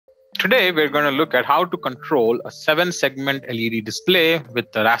Today, we're going to look at how to control a 7-segment LED display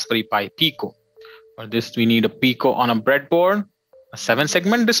with the Raspberry Pi Pico. For this, we need a Pico on a breadboard, a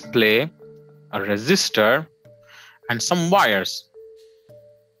 7-segment display, a resistor, and some wires.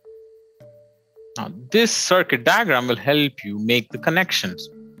 Now, this circuit diagram will help you make the connections.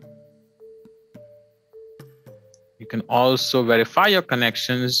 You can also verify your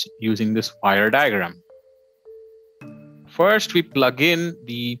connections using this wire diagram. First, we plug in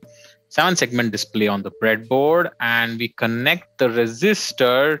the 7-segment display on the breadboard and we connect the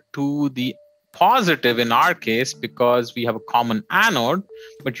resistor to the positive in our case because we have a common anode,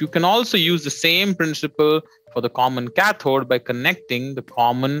 but you can also use the same principle for the common cathode by connecting the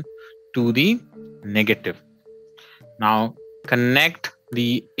common to the negative. Now, connect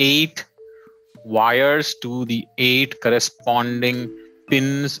the 8 wires to the 8 corresponding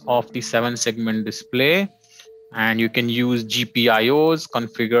pins of the 7-segment display. And you can use GPIOs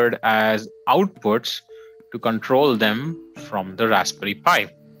configured as outputs to control them from the Raspberry Pi.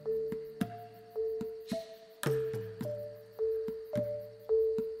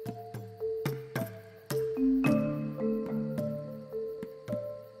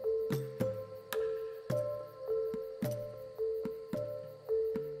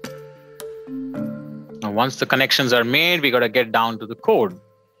 Now, once the connections are made, we got to get down to the code.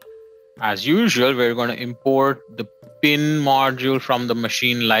 As usual, we're going to import the pin module from the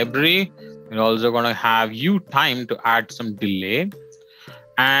machine library. We're also going to have time to add some delay.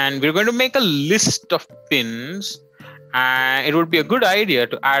 And we're going to make a list of pins. And it would be a good idea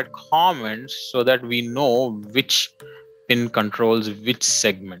to add comments so that we know which pin controls which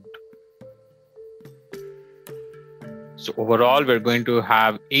segment. So overall, we're going to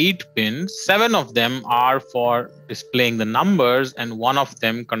have 8 pins. 7 of them are for displaying the numbers and 1 of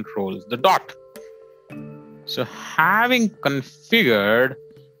them controls the dot. So having configured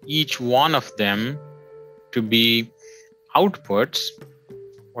each one of them to be outputs,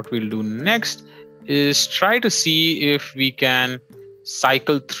 what we'll do next is try to see if we can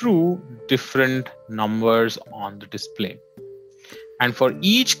cycle through different numbers on the display. And for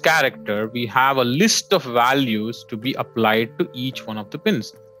each character, we have a list of values to be applied to each one of the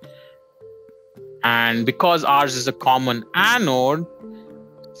pins. And because ours is a common anode,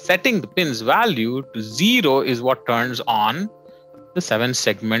 setting the pin's value to 0 is what turns on the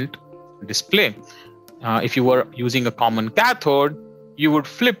 7-segment display. If you were using a common cathode, you would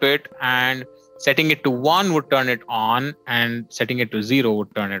flip it, and setting it to 1 would turn it on, and setting it to 0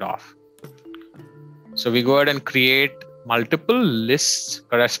 would turn it off. So we go ahead and create multiple lists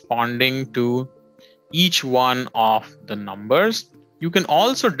corresponding to each one of the numbers. You can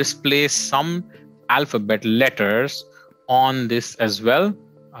also display some alphabet letters on this as well.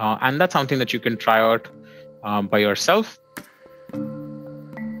 And that's something that you can try out by yourself.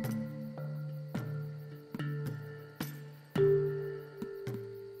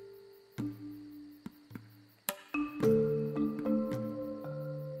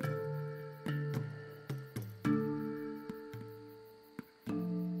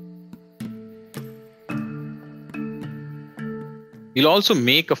 We'll also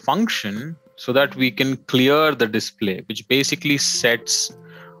make a function so that we can clear the display, which basically sets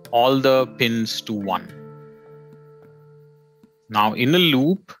all the pins to 1. Now, in a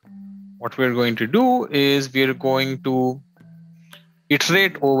loop, what we're going to do is we're going to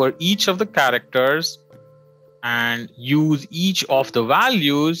iterate over each of the characters and use each of the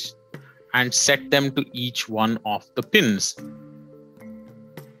values and set them to each one of the pins.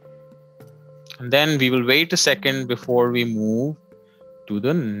 And then we will wait a second before we move to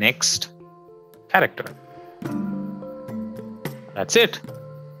the next character. That's it.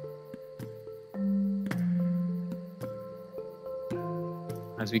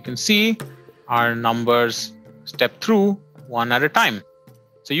 As we can see, our numbers step through one at a time.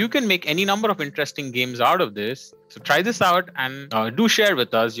 So you can make any number of interesting games out of this. So try this out and do share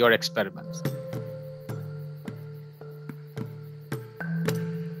with us your experiments.